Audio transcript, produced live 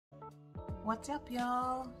What's up,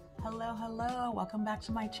 y'all? Hello, welcome back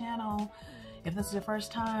to my channel. If this is your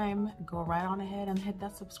first time, go right on ahead and hit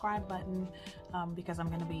that subscribe button because I'm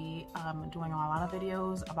going to be doing a lot of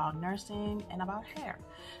videos about nursing and about hair.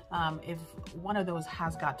 If one of those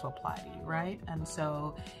has got to apply to you, right? And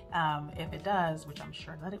so if it does, which I'm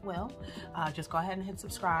sure that it will, just go ahead and hit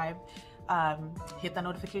subscribe. Hit that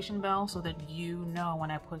notification bell so that you know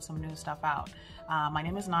when I put some new stuff out. My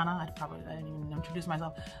name is Nana. I didn't even introduce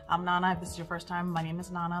myself. I'm Nana. If this is your first time, my name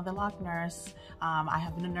is Nana, the-lockdNurse. I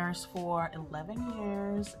have been a nurse for 11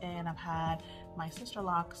 years and I've had my sister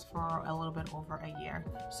locks for a little bit over a year.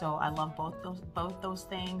 So I love both those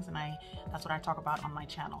things, and that's what I talk about on my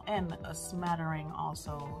channel, and a smattering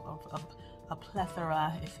also of a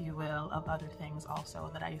plethora, if you will, of other things also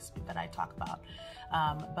that I talk about.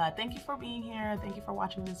 But thank you for being here. Thank you for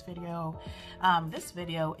watching this video. This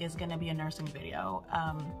video is going to be a nursing video.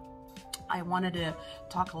 I wanted to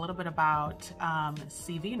talk a little bit about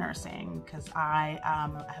CV nursing because I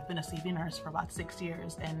have been a CV nurse for about 6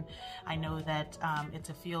 years, and I know that it's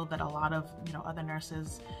a field that a lot of other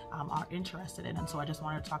nurses are interested in, and so I just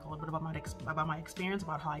wanted to talk a little bit about my experience,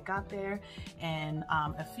 about how I got there, and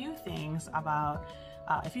a few things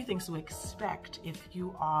to expect if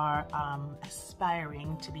you are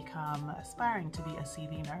aspiring to be a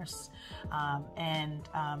CV nurse.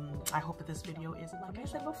 I hope that this video is, like I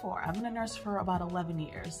said before, I've been a nurse for about 11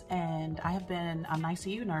 years, and I have been an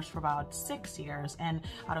ICU nurse for about 6 years, and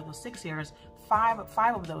out of those 6 years, five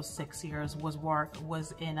of those 6 years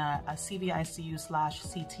was in a CVICU /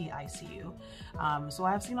 CTICU. So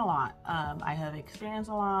I've seen a lot. I have experienced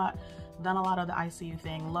a lot, done a lot of the ICU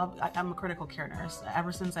thing. I'm a critical care nurse.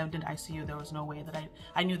 Ever since I did ICU, there was no way that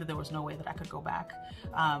I knew that there was no way that I could go back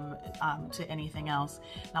to anything else.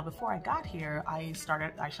 Now, before I got here, I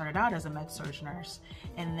started out as a med-surg nurse,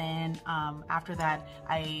 and then after that,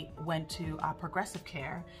 I went to progressive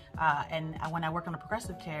care. And when I worked on a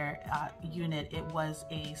progressive care unit, it was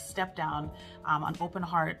a step down, an open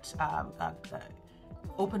heart.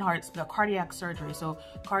 The cardiac surgery, so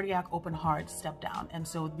cardiac open heart step down. And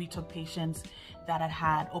so we took patients that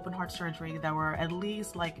had open heart surgery that were at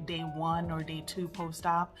least like day 1 or day 2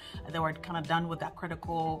 post-op. They were kind of done with that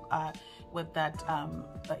critical,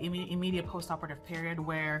 immediate post-operative period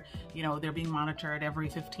where, they're being monitored every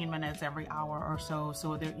 15 minutes, every hour or so.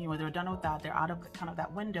 So they're done with that. They're out of kind of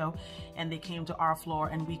that window, and they came to our floor,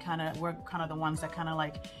 and we're kind of the ones that kind of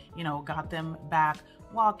like, got them back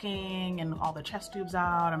walking and all the chest tubes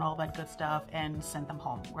out and all that good stuff, and sent them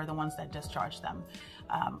home. We're the ones that discharged them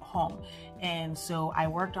home. And so I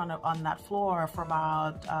worked on that floor for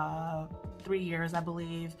about 3 years, I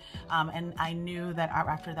believe. And I knew that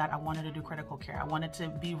after that, I wanted to do critical care. I wanted to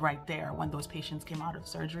be right there when those patients came out of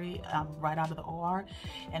surgery, right out of the OR.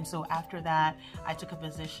 And so after that, I took a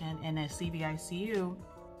position in a CVICU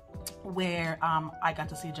where I got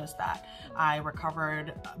to see just that. I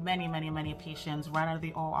recovered many patients right out of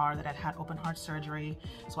the OR that had open heart surgery.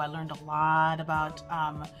 So I learned a lot about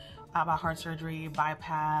heart surgery,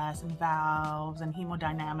 bypass and valves and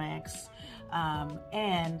hemodynamics.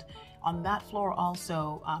 And on that floor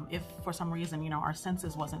also, if for some reason, our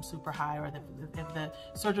census wasn't super high, or if the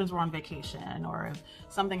surgeons were on vacation, or if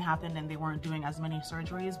something happened and they weren't doing as many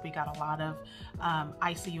surgeries, we got a lot of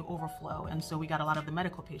ICU overflow. And so we got a lot of the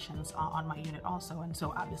medical patients on my unit also. And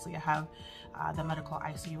so obviously I have the medical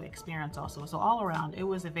ICU experience also. So all around, it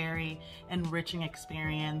was a very enriching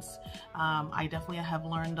experience. I definitely have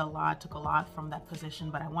learned a lot, took a lot from that position,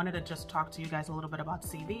 but I wanted to just talk to you guys a little bit about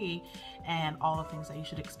CV and all the things that you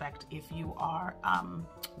should expect if you are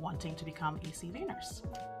wanting to become a CV nurse.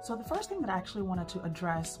 So the first thing that I actually wanted to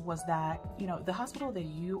address was that, the hospital that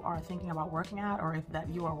you are thinking about working at, or if that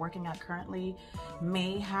you are working at currently,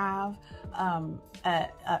 may have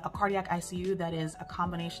a cardiac ICU that is a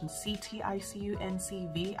combination CTICU and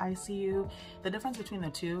CVICU. The difference between the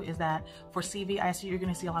two is that for CVICU, you're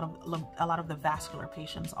going to see a lot of the vascular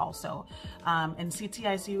patients also. And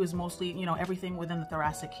CTICU is mostly, everything within the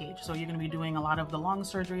thoracic cage. So you're going to be doing a lot of the lung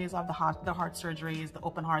surgeries, of the heart surgeries, the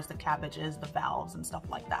open hearts, the CABGs, the valves, and stuff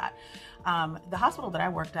like that. The hospital that I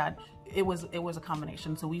worked at, it was a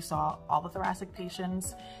combination. So we saw all the thoracic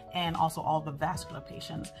patients and also all the vascular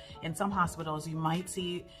patients. In some hospitals, you might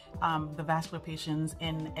see the vascular patients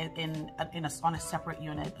on a separate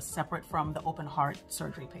unit, separate from the open heart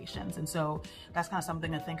surgery patients. And so that's kind of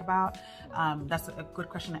something to think about. That's a good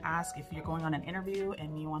question to ask if you're going on an interview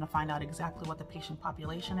and you want to find out exactly what the patient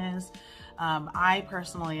population is. I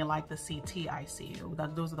personally like the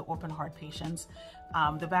CTICU. Those are the open heart patients.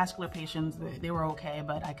 The vascular patients, they were okay,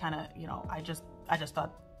 but I kind of, I just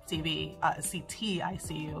thought CT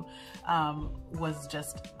ICU was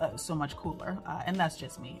just so much cooler, and that's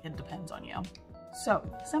just me. It depends on you. So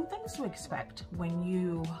some things to expect when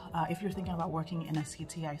you, if you're thinking about working in a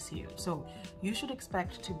CT ICU. So you should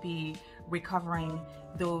expect to be recovering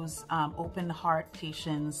those open heart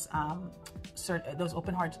patients, those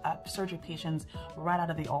open heart surgery patients right out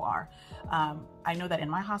of the OR. I know that in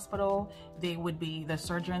my hospital, the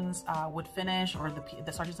surgeons would finish, or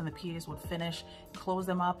the sergeants and the PAs would finish, close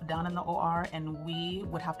them up down in the OR, and we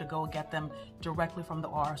would have to go get them directly from the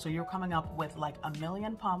OR. So you're coming up with like 1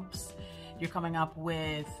 million pumps. You're coming up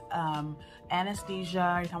with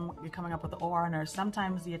anesthesia. You're coming up with the OR nurse.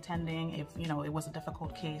 Sometimes the attending, if it was a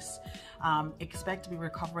difficult case. Expect to be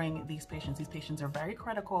recovering these patients. These patients are very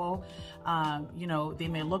critical. They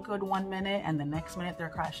may look good 1 minute and the next minute they're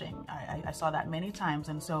crashing. I saw that many times.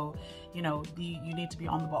 And so, you need to be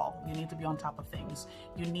on the ball. You need to be on top of things.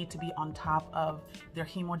 You need to be on top of their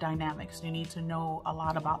hemodynamics. You need to know a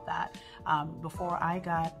lot about that. Before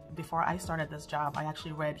I started this job, I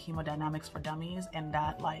actually read Hemodynamics for Dummies, and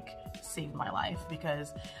that saved my life,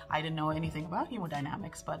 because I didn't know anything about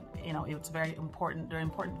hemodynamics, but it's very important. They're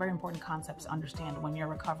very important concepts to understand when you're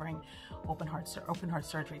recovering open heart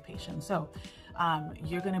surgery patients. So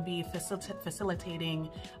you're going to be facilitating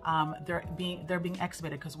they're being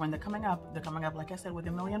extubated, because when they're coming up, like I said, with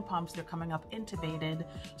 1 million pumps. They're coming up intubated.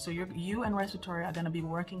 So you and respiratory are going to be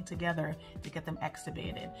working together to get them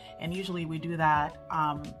extubated, and usually we do that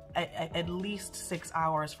at least 6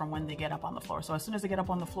 hours from when they get up on the floor. So as soon as they get up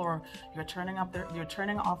on the floor, you're turning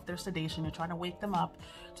off their sedation. You're trying to wake them up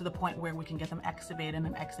to the point where we can get them extubated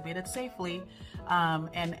and extubated safely.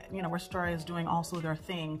 And respiratory is doing also their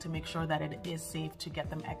thing to make sure that it is safe to get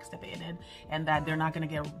them extubated, and that they're not going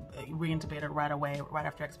to get reintubated right away, right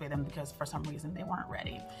after extubate them, because for some reason they weren't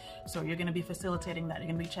ready. So you're going to be facilitating that. You're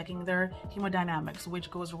going to be checking their hemodynamics,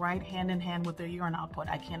 which goes right hand in hand with their urine output.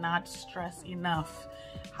 I cannot stress enough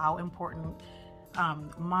how important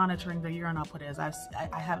monitoring the urine output is. I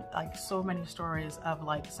have so many stories of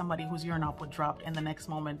somebody whose urine output dropped, and the next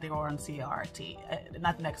moment they were on CRT.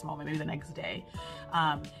 Not the next moment, maybe the next day.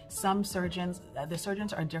 Some surgeons, the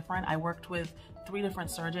surgeons are different. I worked with 3 different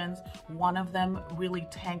surgeons. One of them really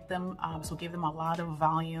tanked them, so gave them a lot of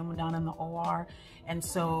volume down in the OR, and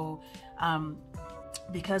so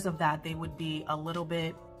because of that, they would be a little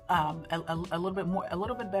bit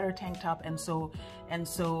better tanked up, and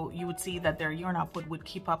so you would see that their urine output would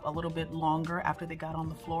keep up a little bit longer after they got on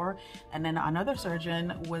the floor. And then another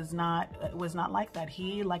surgeon was not like that.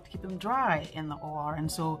 He liked to keep them dry in the OR,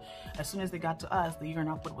 and so as soon as they got to us, the urine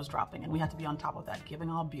output was dropping, and we had to be on top of that, giving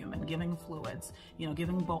albumin, giving fluids,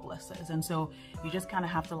 giving boluses. And so you just kind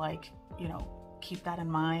of have to keep that in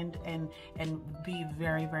mind and be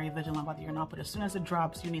very, very vigilant about the urine output. As soon as it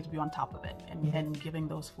drops, you need to be on top of it and giving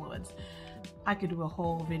those fluids. I could do a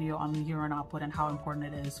whole video on the urine output and how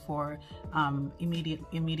important it is for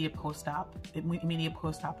immediate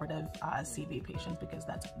post-operative CV patients, because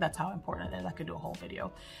that's how important it is. I could do a whole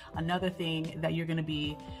video. Another thing that you're going to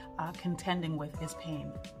be contending with is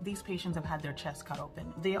pain. These patients have had their chest cut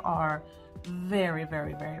open. They are very,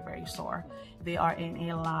 very, very, very sore. They are in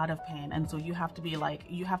a lot of pain, and so you have to be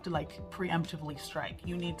preemptively strike.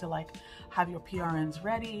 You need to have your PRNs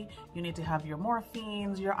ready. You need to have your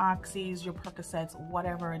morphines, your oxys, your Percocets,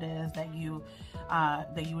 whatever it is that you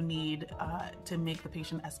need to make the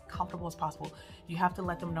patient as comfortable as possible. You have to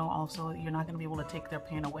let them know also you're not going to be able to take their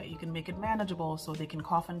pain away. You can make it manageable so they can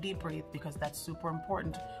cough and deep breathe, because that's super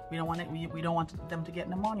important. We don't want them to get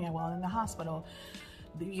pneumonia while in the hospital.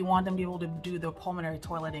 You want them to be able to do their pulmonary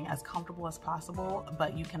toileting as comfortable as possible,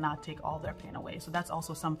 but you cannot take all their pain away. So that's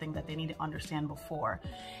also something that they need to understand before.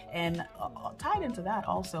 And tied into that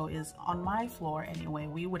also is, on my floor anyway,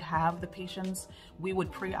 we would have the patients, we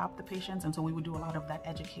would pre-op the patients, and so we would do a lot of that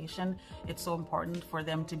education. It's so important for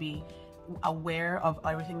them to be aware of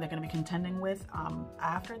everything they're going to be contending with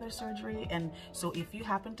after their surgery. And so if you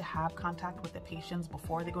happen to have contact with the patients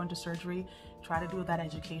before they go into surgery, try to do that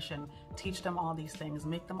education, teach them all these things,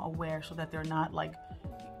 make them aware, so that they're not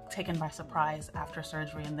taken by surprise after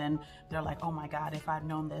surgery, and then they're like, oh my God, if I'd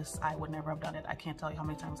known this, I would never have done it. I can't tell you how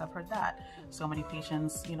many times I've heard that. So many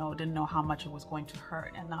patients, didn't know how much it was going to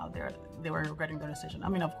hurt, and now they were regretting their decision. I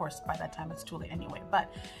mean, of course, by that time it's too late anyway,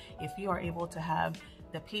 but if you are able to have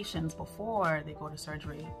the patients before they go to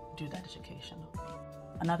surgery, do that education.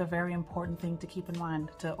 Another very important thing to keep in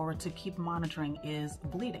mind to keep monitoring is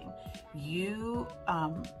bleeding. Your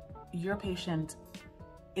patient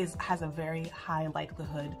has a very high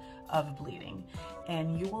likelihood of bleeding,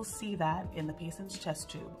 and you will see that in the patient's chest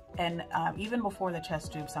tube, and even before the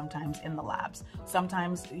chest tube, sometimes in the labs.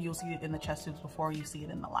 Sometimes you'll see it in the chest tubes before you see it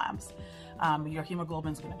in the labs. Your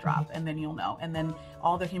hemoglobin's going to drop, and then you'll know. And then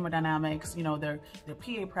all the hemodynamics, you know, their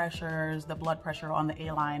PA pressures, the blood pressure on the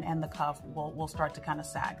A line and the cuff will start to kind of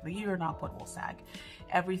sag. The urine output will sag.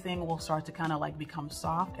 Everything will start to kind of like become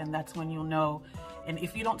soft, and that's when you'll know. And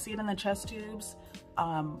if you don't see it in the chest tubes,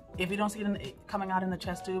 if you don't see it coming out in the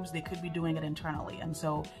chest tubes, they could be doing it internally, and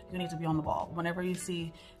so you need to be on the ball. Whenever you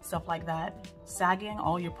see stuff like that sagging,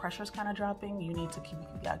 all your pressure's kind of dropping, you need to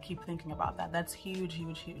keep thinking about that. That's huge,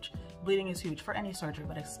 huge, huge. Bleeding is huge for any surgery,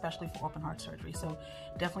 but especially for open heart surgery. So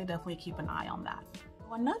definitely keep an eye on that.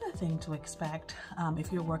 Another thing to expect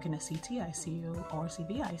if you're working a CTICU or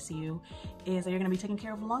CVICU is that you're going to be taking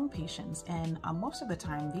care of lung patients, and most of the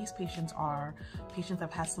time these patients are patients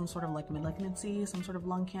that have had some sort of like malignancy, some sort of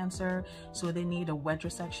lung cancer, so they need a wedge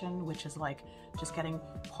resection, which is like just getting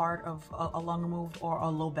part of a lung removed, or a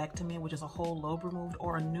lobectomy, which is a whole lobe removed,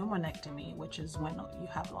 or a pneumonectomy, which is when you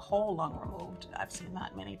have the whole lung removed. I've seen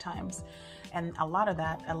that many times, and a lot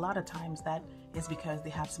of times that is because they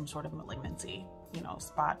have some sort of malignancy. You know,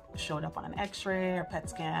 spot showed up on an x-ray or PET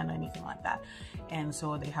scan or anything like that, and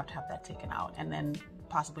so they have to have that taken out and then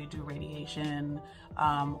possibly do radiation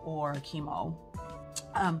or chemo.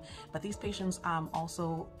 But these patients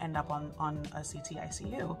also end up on a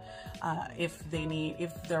CTICU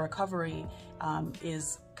if their recovery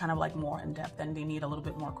is kind of like more in depth, and they need a little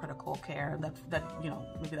bit more critical care that you know,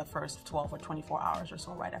 maybe the first 12 or 24 hours or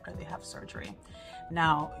so right after they have surgery.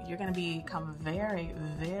 Now you're going to become very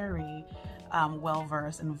well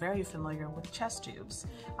versed and very familiar with chest tubes,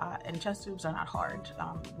 and chest tubes are not hard.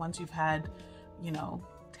 Once you've had, you know,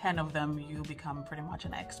 10 of them, you become pretty much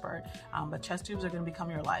an expert. But chest tubes are going to become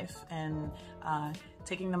your life, and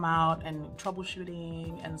taking them out and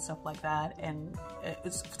troubleshooting and stuff like that. And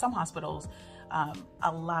some hospitals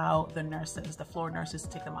allow the nurses, the floor nurses, to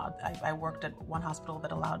take them out. I worked at one hospital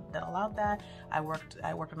that allowed that. I worked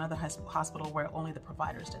at another hospital where only the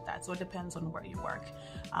providers did that. So it depends on where you work.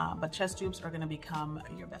 But chest tubes are going to become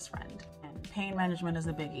your best friend. And pain management is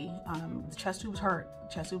a biggie. The chest tubes hurt.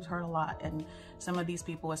 Chest tubes hurt a lot, and some of these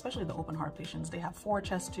people, especially the open heart patients, they have 4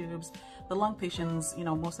 chest tubes. The lung patients, you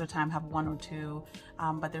know, most of the time have 1 or 2,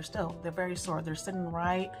 but they're very sore. They're sitting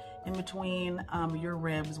right in between your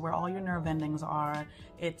ribs, where all your nerve endings are.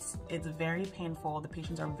 It's very painful. The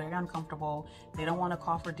patients are very uncomfortable. They don't want to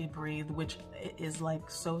cough or deep breathe, which is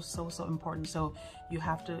like so important. So you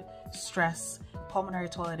have to stress pulmonary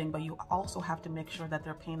toileting, but you also have to make sure that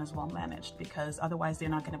their pain is well managed, because otherwise they're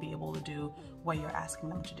not going to be able to do what you're asking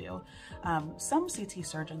them to do. Some CT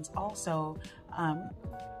surgeons also,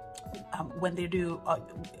 when they do,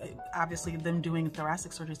 obviously them doing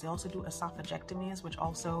thoracic surgeries, they also do esophagectomies, which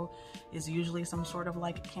also is usually some sort of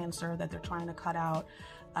like cancer that they're trying to cut out.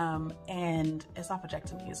 And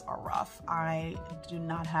esophagectomies are rough. I do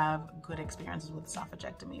not have good experiences with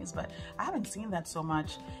esophagectomies, but I haven't seen that so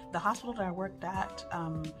much. The hospital that I worked at,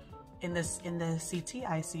 in the CT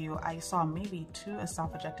ICU, I saw maybe 2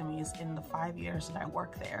 esophagectomies in the 5 years that I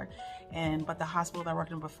worked there. But the hospital that I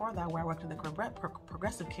worked in before that, where I worked in the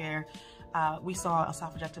progressive care, we saw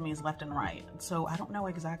esophagectomies left and right. So I don't know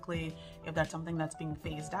exactly if that's something that's being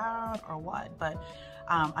phased out or what, but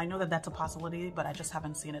I know that that's a possibility, but I just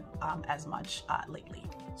haven't seen it as much lately.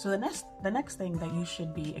 So the next thing that you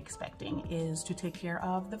should be expecting is to take care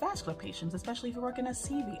of the vascular patients, especially if you work in a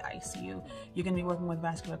CVICU. You're going to be working with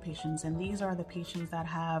vascular patients, and these are the patients that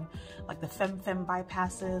have like the fem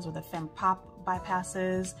bypasses or the fem-pop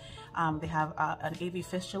bypasses. They have an AV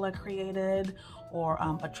fistula created, or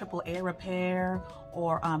a AAA repair,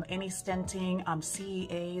 or any stenting,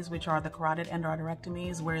 CEAs, which are the carotid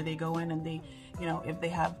endarterectomies, where they go in and they, you know,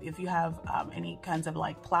 if you have any kinds of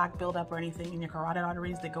like plaque buildup or anything in your carotid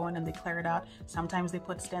arteries, they go in and they clear it out. Sometimes they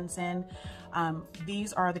put stents in.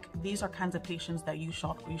 These are kinds of patients that you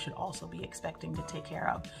should also be expecting to take care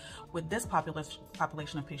of. With this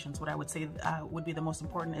population of patients, what I would say would be the most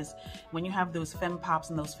important is when you have those fem-pops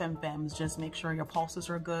and those fem-fems, just make sure your pulses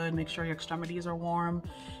are good, make sure your extremities are warm,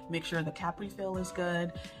 make sure the cap refill is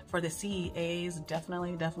good. For the CEAs,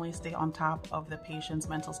 definitely stay on top of the patient's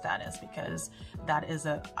mental status, because that is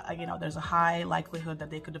there's a high likelihood that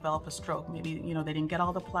they could develop a stroke. Maybe, you know, they didn't get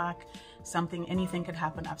all the plaque, anything could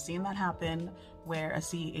happen. I've seen that happen, where a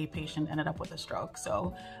CEA patient ended up with a stroke.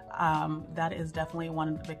 So that is definitely one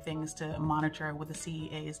of the big things to monitor with the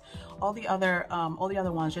CEAs. All the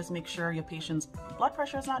other ones, just make sure your patient's blood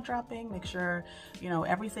pressure is not dropping. Make sure, you know,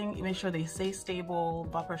 everything. Make sure they stay stable.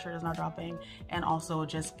 Blood pressure is not dropping, and also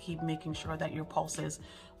just keep making sure that your pulses,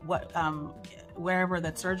 wherever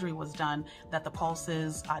that surgery was done, that the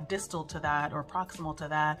pulses distal to that or proximal to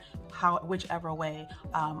that, whichever way,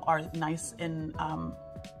 are nice and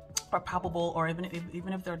are palpable, or even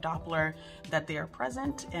if they're Doppler, that they are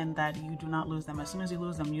present and that you do not lose them. As soon as you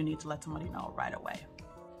lose them, you need to let somebody know right away.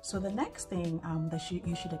 So the next thing that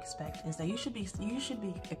you should expect is that you should be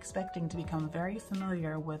expecting to become very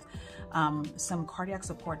familiar with some cardiac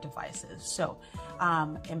support devices. So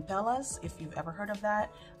Impellas, if you've ever heard of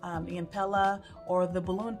that, the Impella or the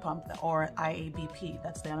balloon pump, or IABP,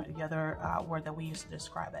 that's the other word that we use to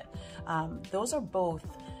describe it. Those are both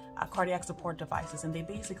cardiac support devices, and they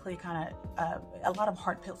basically kind of, a lot of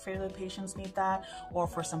heart failure patients need that, or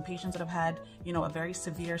for some patients that have had, you know, a very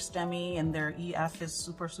severe STEMI and their EF is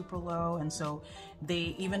super low, and so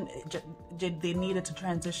they needed to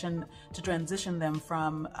transition them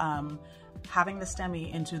from having the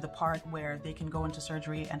STEMI into the part where they can go into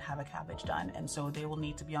surgery and have a CABG done. And so they will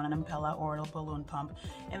need to be on an Impella or a balloon pump,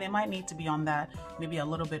 and they might need to be on that maybe a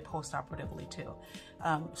little bit post-operatively too.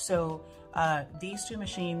 These two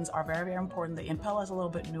machines are very important. The Impella is a little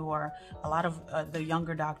bit newer. A lot of the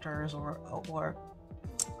younger doctors or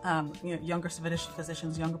younger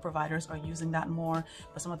physicians, younger providers are using that more,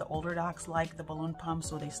 but some of the older docs like the balloon pump,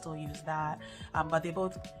 so they still use that. But they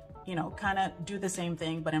both, you know, kind of do the same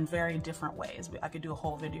thing, but in very different ways. I could do a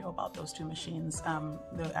whole video about those two machines.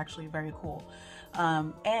 They're actually very cool.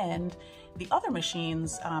 And the other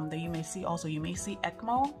machines that you may see also, you may see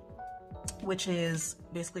ECMO, which is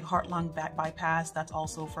basically heart-lung bypass. That's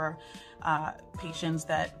also for patients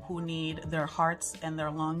who need their hearts and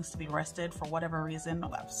their lungs to be rested for whatever reason.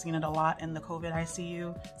 I've seen it a lot in the COVID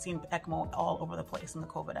ICU, seen ECMO all over the place in the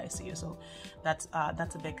COVID ICU. So that's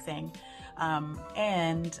a big thing.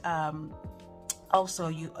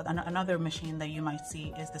 Also, another machine that you might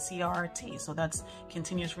see is the CRRT. So that's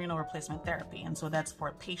continuous renal replacement therapy. And so that's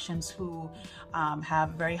for patients who have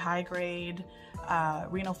very high grade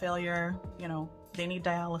renal failure. You know, they need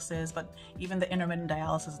dialysis, but even the intermittent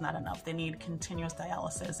dialysis is not enough. They need continuous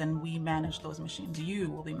dialysis, and we manage those machines. You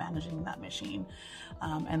will be managing that machine.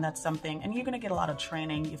 And that's something, and you're gonna get a lot of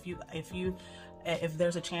training. If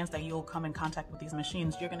there's a chance that you'll come in contact with these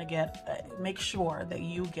machines, you're going to make sure that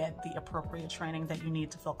you get the appropriate training that you need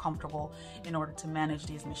to feel comfortable in order to manage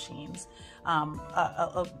these machines.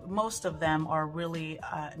 Most of them are really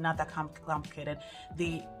not that complicated.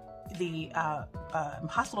 The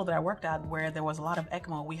hospital that I worked at, where there was a lot of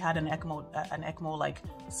ECMO, we had an ECMO like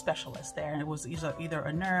specialist there, and it was either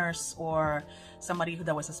a nurse or somebody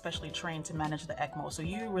that was especially trained to manage the ECMO. So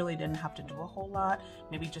you really didn't have to do a whole lot,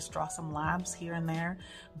 maybe just draw some labs here and there,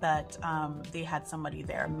 but they had somebody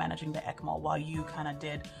there managing the ECMO while you kind of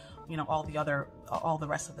did, you know, all the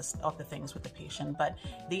rest of the things with the patient. But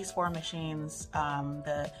these four machines,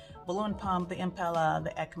 the balloon pump, the Impella,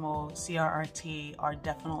 the ECMO, CRRT, are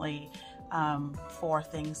definitely four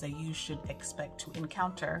things that you should expect to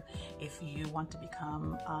encounter if you want to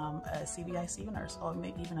become a CVICU nurse, or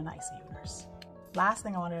maybe even an ICU nurse. Last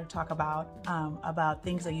thing I wanted to talk about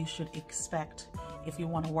things that you should expect if you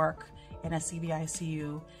want to work in a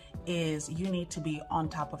CVICU is you need to be on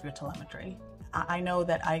top of your telemetry. I know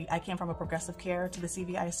that I came from a progressive care to the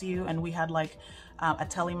CVICU, and we had like a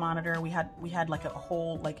tele monitor. We had like a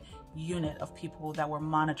whole like unit of people that were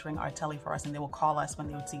monitoring our tele for us, and they would call us when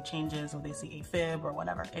they would see changes, or they see AFib or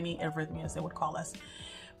whatever, any arrhythmias, they would call us.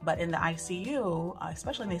 But in the ICU,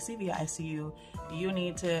 especially in the CVICU, you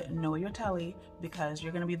need to know your tele, because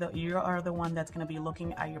you are the one that's going to be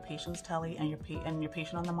looking at your patient's tele and your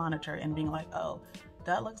patient on the monitor and being like, oh,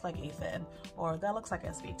 that looks like AFib, or that looks like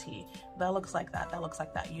SVT, that looks like that, that looks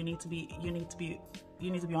like that. You need to be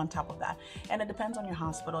on top of that. And it depends on your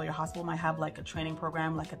hospital. Your hospital might have like a training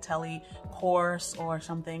program, like a tele course or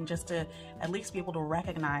something, just to at least be able to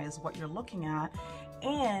recognize what you're looking at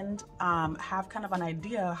and have kind of an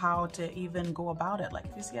idea how to even go about it. Like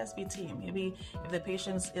if you see SVT, maybe if the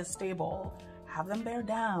patient is stable, have them bear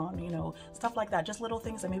down, you know, stuff like that. Just little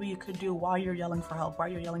things that maybe you could do while you're yelling for help, while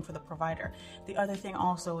you're yelling for the provider. The other thing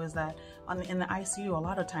also is that in the ICU, a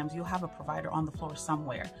lot of times you'll have a provider on the floor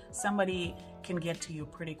somewhere. Somebody can get to you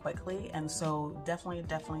pretty quickly, and so definitely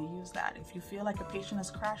use that. If you feel like a patient is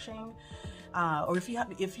crashing, or if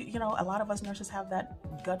you know, a lot of us nurses have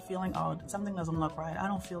that gut feeling, oh, something doesn't look right. I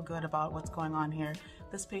don't feel good about what's going on here.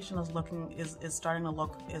 This patient is starting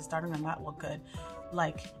to not look good.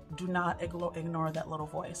 Like, do not ignore that little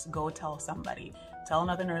voice. Go tell somebody. tell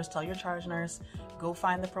another nurse, tell your charge nurse, go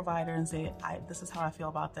find the provider and say, this is how I feel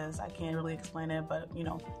about this. I can't really explain it, but you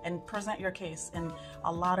know, and present your case. And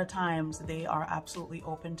a lot of times they are absolutely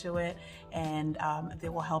open to it, and they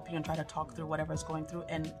will help you and try to talk through whatever's going through.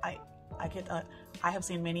 And I have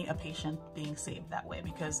seen many a patient being saved that way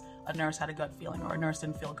because a nurse had a gut feeling or a nurse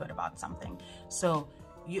didn't feel good about something. So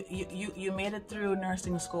you made it through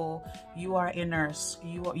nursing school. You are a nurse.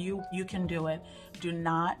 You can do it. Do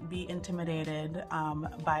not be intimidated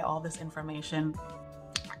by all this information.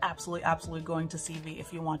 Absolutely going to CV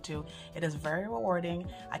if you want to. It is very rewarding.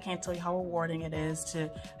 I can't tell you how rewarding it is to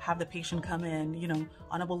have the patient come in, you know,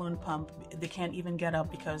 on a balloon pump. They can't even get up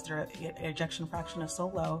because their ejection fraction is so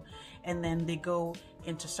low, and then they go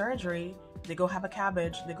into surgery, they go have a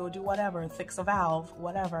cabbage, they go do whatever, fix a valve,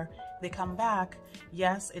 whatever. They come back.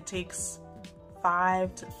 Yes, it takes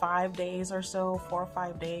 5 days or so, 4 or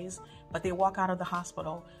 5 days, but they walk out of the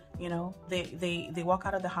hospital. You know, they walk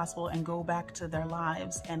out of the hospital and go back to their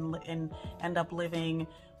lives and end up living,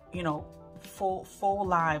 you know, full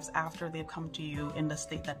lives after they've come to you in the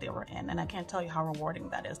state that they were in. And I can't tell you how rewarding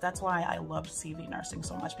that is. That's why I loved CV nursing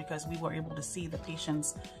so much, because we were able to see the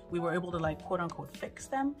patients. We were able to, like, quote unquote, fix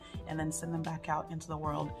them and then send them back out into the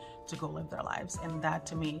world to go live their lives. And that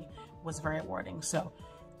to me was very rewarding. So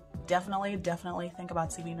definitely think about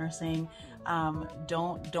CV nursing.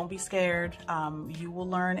 Don't be scared. You will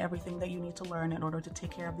learn everything that you need to learn in order to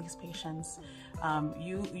take care of these patients.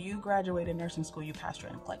 You graduated nursing school, you passed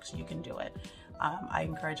your NCLEX, you can do it. I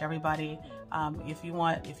encourage everybody, if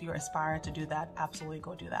you aspire to do that, absolutely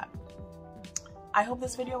go do that. I hope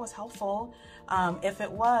this video was helpful. If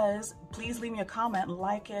it was, please leave me a comment,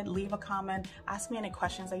 like it, leave a comment, ask me any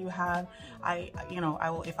questions that you have. I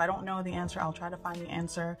will, if I don't know the answer, I'll try to find the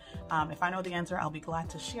answer. If I know the answer, I'll be glad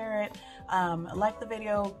to share it. Like the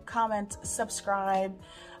video, comment, subscribe,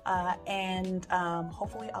 and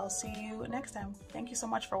hopefully I'll see you next time. Thank you so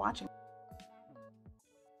much for watching.